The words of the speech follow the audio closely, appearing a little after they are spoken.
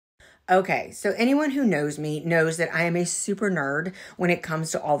Okay, so anyone who knows me knows that I am a super nerd when it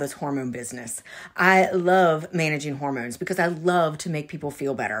comes to all this hormone business. I love managing hormones because I love to make people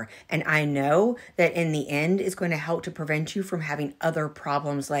feel better. And I know that in the end, it's going to help to prevent you from having other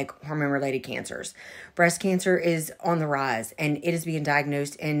problems like hormone-related cancers. Breast cancer is on the rise and it is being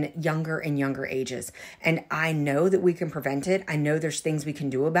diagnosed in younger and younger ages. And I know that we can prevent it. I know there's things we can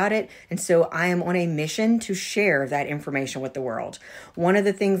do about it. And so I am on a mission to share that information with the world. One of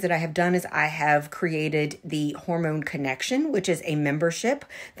the things that I have done is I have created the Hormone Connection, which is a membership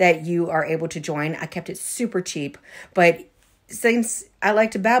that you are able to join. I kept it super cheap, but since I like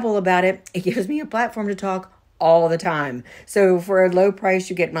to babble about it, it gives me a platform to talk all the time. So for a low price,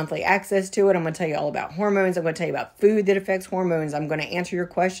 you get monthly access to it. I'm going to tell you all about hormones. I'm going to tell you about food that affects hormones. I'm going to answer your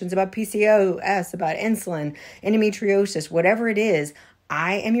questions about PCOS, about insulin, endometriosis, whatever it is.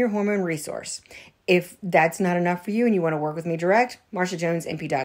 I am your hormone resource. If that's not enough for you and you want to work with me direct, MarshaJonesNP.com.